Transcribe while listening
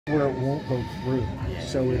where it won't go through.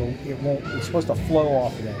 So it won't, it's supposed to flow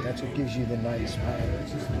off of that. That's what gives you the nice pattern.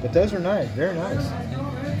 But those are nice, very nice.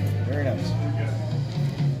 Very nice.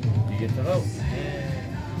 You get the vote.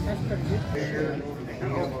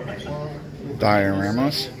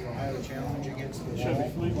 Dioramas. Chevy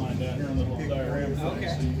fleet line down here on the little diorama thing,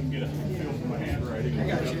 so you can get a feel for my handwriting and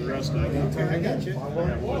the rest of it. I got you.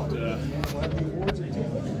 What,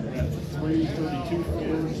 332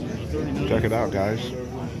 floors and 39. Check it out, guys. Street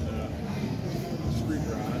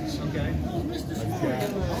rods. Okay.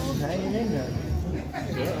 Hanging in there.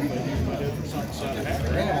 Yeah, they use my head for something side of hat.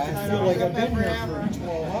 Yeah, I feel like I've been here for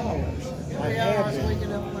 12 hours. I have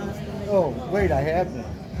been. Oh, wait, I have been.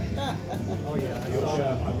 Oh, yeah.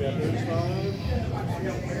 I've got those five. And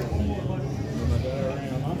my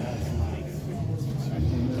diorama.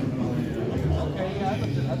 Okay, yeah,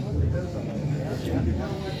 I've looked at those on there.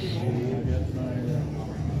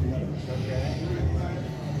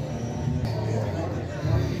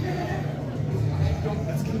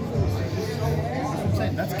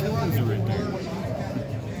 That's killers right there.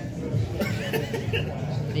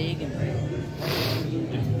 Big and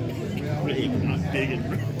Big, not big and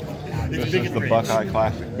This is the Buckeye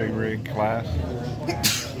Classic Big Rig class.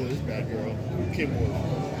 This bad girl. Kenwood.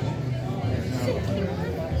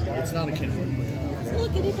 It's not a Kenwood.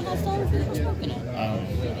 Look, it even has sour food for smoking it.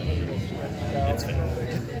 It's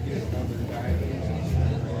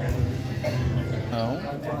No,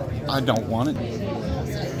 I don't want it.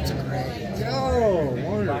 Oh,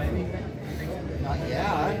 wonderful.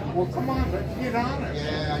 Yeah. Well, come on, let's get on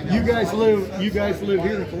it. You guys live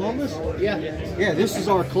here in Columbus? yeah. Yeah, this is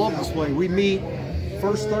our club display. We meet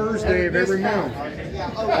first Thursday of every month.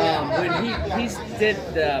 When he's did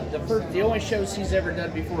the only shows he's ever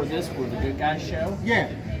done before this were the Good Guys show. Yeah.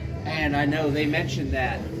 And I know they mentioned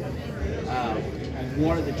that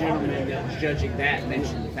one of the gentlemen that was judging that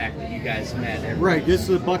mentioned the fact that you guys met every Right, this is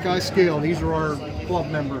the Buckeye scale. These are our club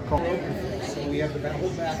member cards. So we have the whole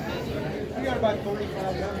back. We got about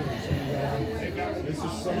 35 members. This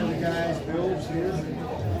is some of the guys' builds here.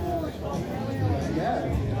 Yeah,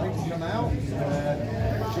 if you'd like to come out,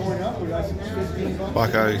 join up with us. It's 15 bucks.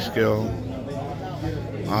 Buckeye scale,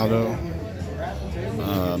 auto,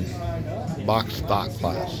 box stock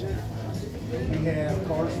class. We have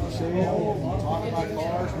cars for sale. We talk about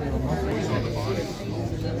cars. We have a monthly on the box.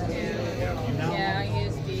 Yeah, I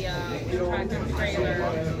use the tractor trailer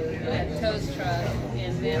and tow truck,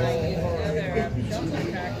 and then I use another shelter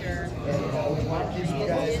tractor.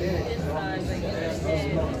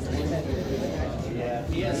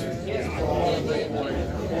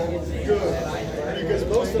 Because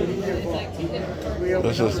most of them get bought.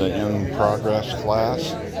 This is the in progress class.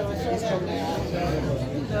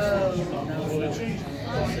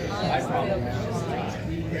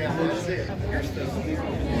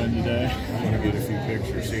 When today, I'm going to get a few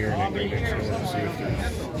pictures here and then go next door and see if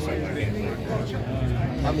there's something like that.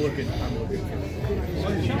 I'm looking for.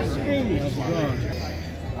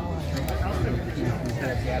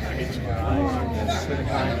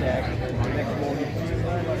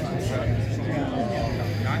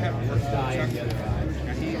 I haven't worked with Chuck yet.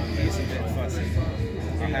 He's a bit fussy.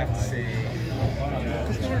 I have to say,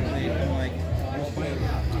 because normally I'm like, I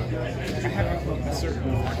have a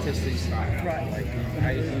certain artistic style. Right. Like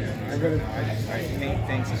I paint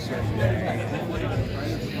things a certain way.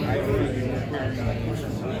 I really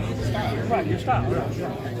style. Right, your style.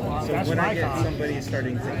 So when I get somebody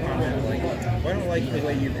starting to comment like, well, I don't like the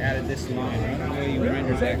way you've added this line, I don't like the way you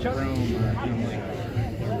rendered that chrome, or I'm like,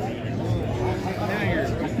 now you're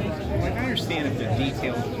like, I understand if the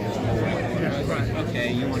details are right. Okay,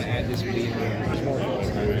 you want to add this bead.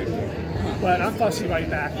 But I'm fussy right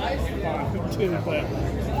back too. But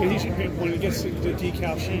when he gets the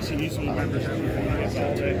decal sheets, he usually remembers everything. He gets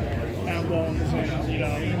all the emblems and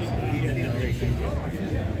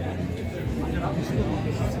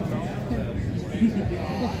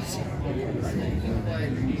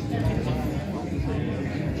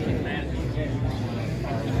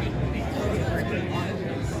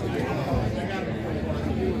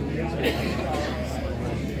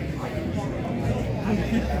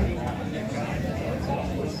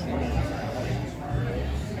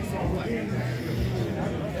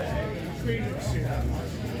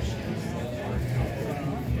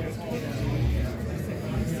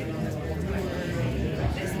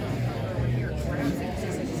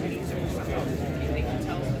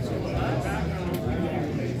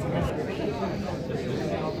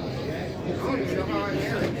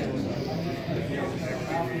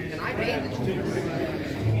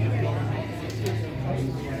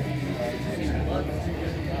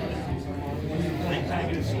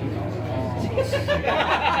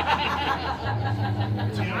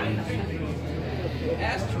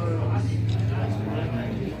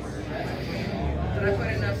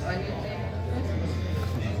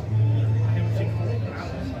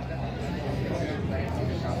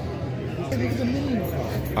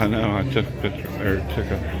I know. I took a picture or took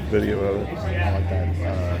a video of it. I like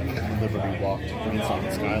that Liberty Walk to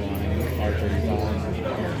Queensland Skyline R35.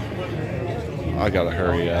 I gotta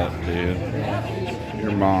hurry up, dude.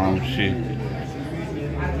 Your mom, she.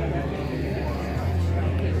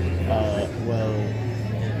 Well,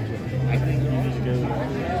 I think you need to go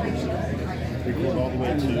record all the way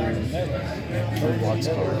to Roadblocks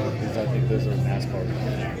car because I think those are NASCAR.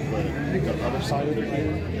 But the other side of it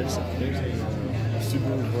here, there's a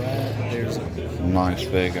Subaru Brad. There's a Nice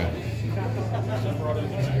Vega. I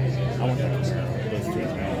want those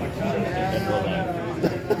streets, man. That bloodline.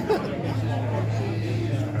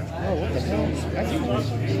 Oh, what the hell? That's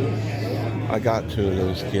I got 2 of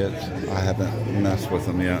those kits. I haven't messed with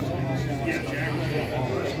them yet.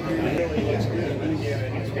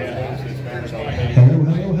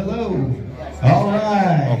 Hello. All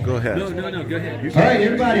right. Oh, go ahead. No, go ahead. All right,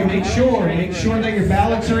 everybody, make sure that your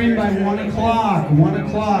ballots are in by 1 o'clock. 1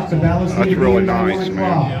 o'clock. The ballots need to be really in by nice, 1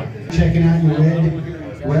 o'clock. Checking out your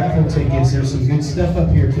red raffle tickets. There's some good stuff up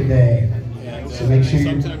here today. So make sure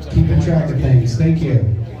you're keeping track of things. Thank you.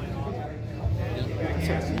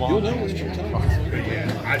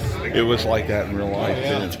 It was like that in real life,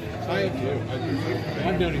 too. I do.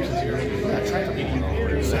 I've known him since he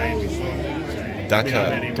was That's a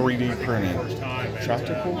 3D printed.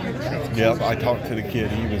 Yep, I talked to the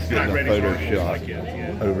kid. He was getting a photo shot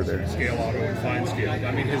over there. Scale auto and fine scale.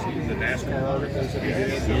 I mean, the NASCAR articles that he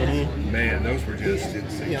did, man, those were just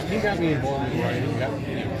insane. Yeah, he got me involved in writing.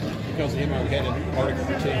 Because of him, I've had an article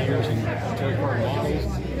for 10 years in toy car models.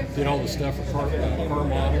 Did all the stuff for car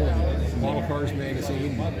model and Model Cars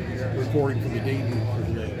magazine, reporting for the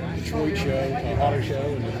Detroit show, auto show,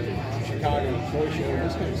 and the Chicago toy show, and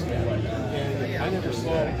this kind of stuff. And I never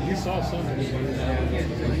saw, you saw something.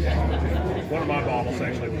 One of my models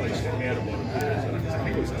actually placed a hand on one of his, and I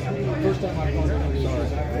think it was First time I called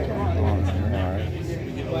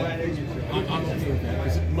I'm okay with that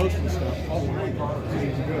because most of the stuff, all the great cars,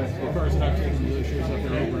 the cars that I've taken to the shows up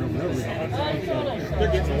there over and over again,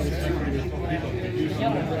 they're getting all this stuff for people to do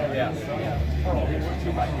something. Yeah,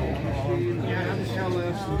 I was telling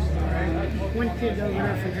us one kid over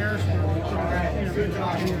there from Harrisburg,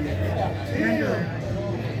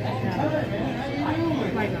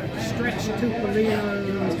 like a stretch Tupperino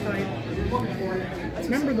type.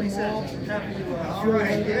 Remember the mall?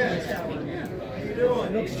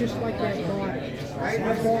 It looks just like that bought. I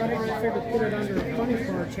bought it, I figured put it under a funny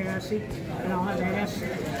car chassis, and I'll have that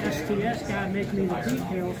STS guy make me the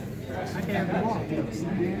details. I can have them all.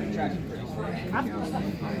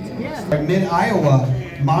 Yeah. Mid-Iowa,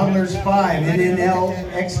 Modelers 5 NNL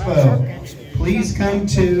Expo. Please come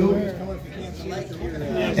to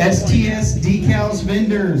STS Decals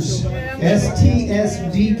Vendors. STS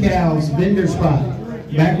Decals Vendor Spot.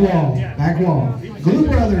 Back wall. Glue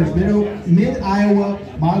Brothers, Mid-Iowa,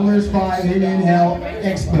 Modelers 5 NNL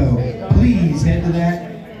Expo. Please head to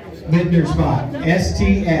that vendor spot.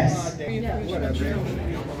 STS.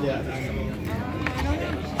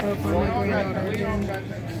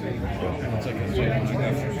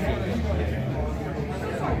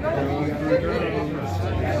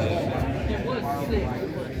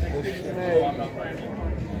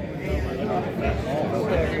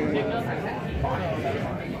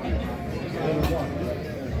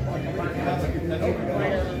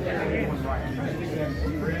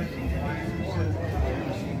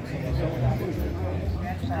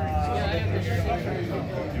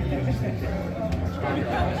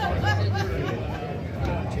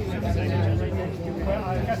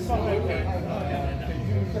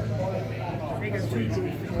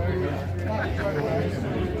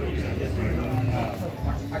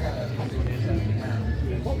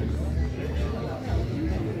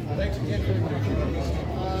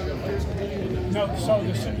 No, so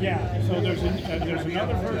there's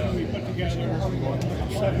another version we put together.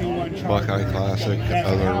 71 Buckeye Classic,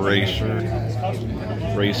 other racer,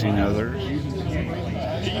 racing others.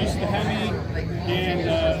 It used the Hemi and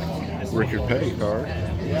Richard Petty car.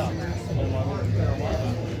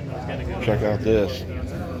 Check out this.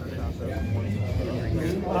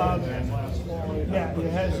 Yeah,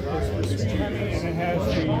 it has the Hemi and it has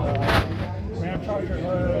the Ram Charger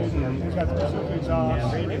hood, and it's got the Pacific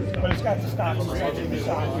exhaust, but it's got the stock suspension, the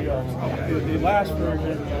stock wheels. The last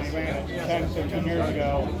version that we ran 10, 15 years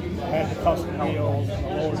ago had the custom wheels and the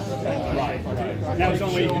lower suspension. Right. And that was the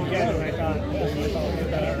only way you could get it, and I thought it was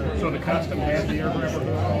better. So the custom had the air grabber?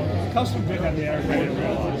 The custom did have the air grabber.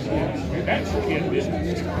 That's the kid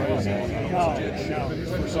business. No.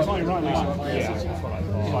 So it's only run on. Yeah.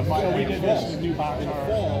 So we did this with new box art.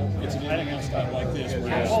 It's an elegant style like this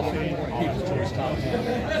where it's people's choice top.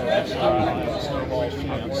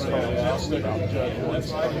 Well,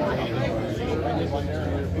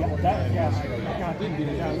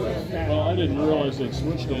 I didn't realize they'd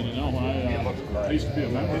switched in, you know, when I used to be a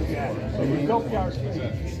member. So we built the arcade,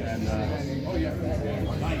 and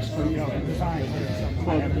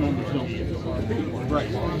club members don't get right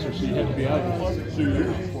sponsors, so you had to be out of the club for 2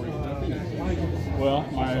 years before you could compete. Well,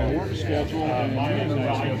 my work schedule and my meeting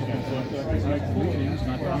schedule conflict, I could make the meetings,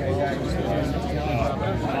 not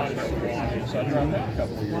so I dropped that a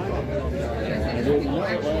couple of years ago. I didn't know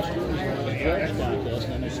it last year was a judge contest,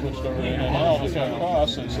 and they switched over to NNL to cut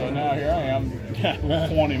costs, and so now here I am,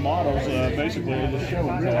 20 models, basically the show.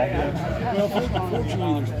 Well, fortunately,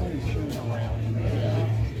 there's plenty of shows around.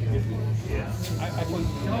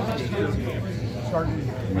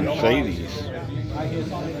 Mercedes. I hit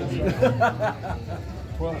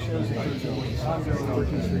 12 shows in 13 weeks.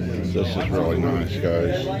 This is really nice,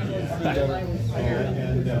 guys.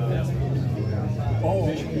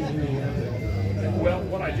 Well,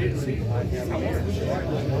 what I did see, Yeah, I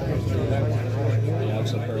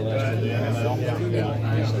was up there last year.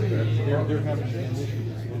 Yeah, he's up there. They're having shows.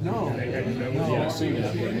 No. Yeah, I see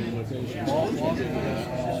that.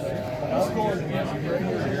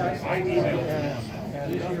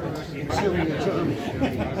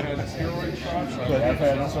 But I've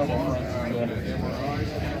had several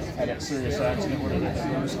friends had a serious accident where they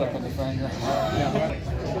got stuck on the finger.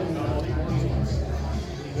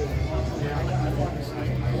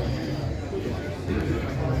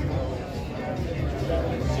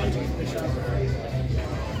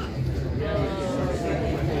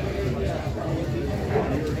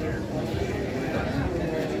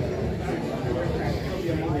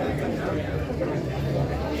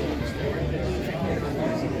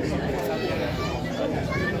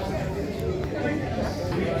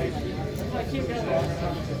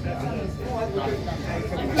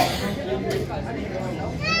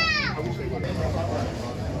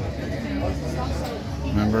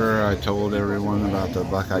 Remember I told everyone about the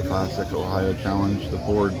Buckeye Classic Ohio Challenge, the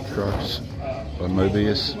Ford trucks by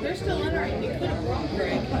Mobius? They're still entering. You could have brought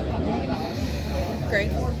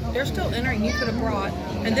Greg. They're still entering. You could have brought,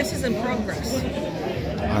 and this is in progress.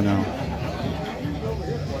 I know.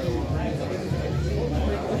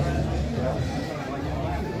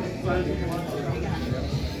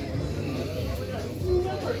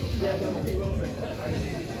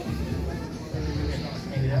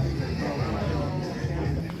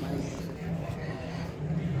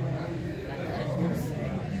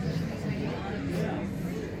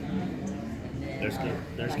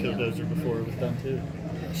 There's Killdozer before it was done too.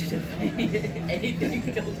 Anything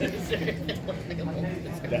Killdozer.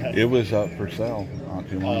 It was up for sale not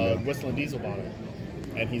too long ago. Whistling Diesel bought it,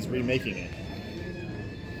 and he's remaking it.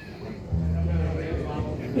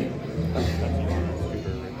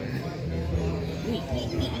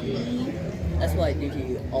 That's what I do to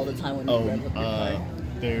you all the time when you rev up your car.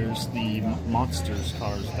 There's the Monsters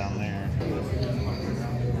cars down there.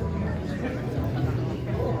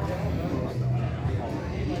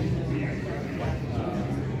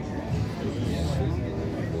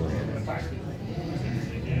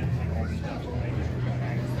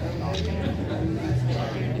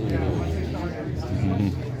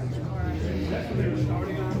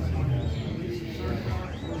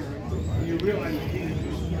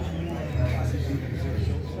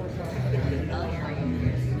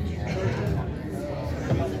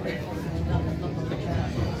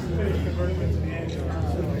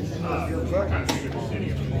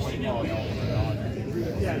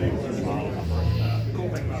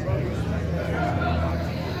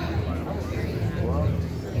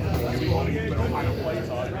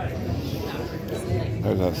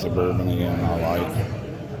 There's that Suburban again I like.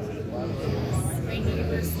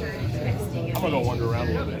 I'm gonna go wander around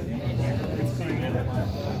a little bit.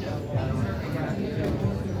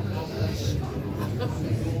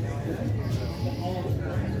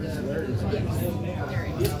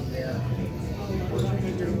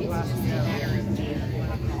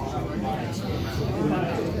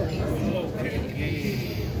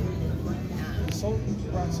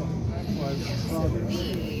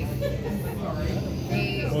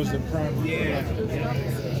 Was the prime?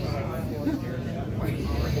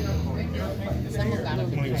 Someone got him.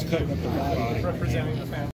 When he was cutting up the body. Representing the family.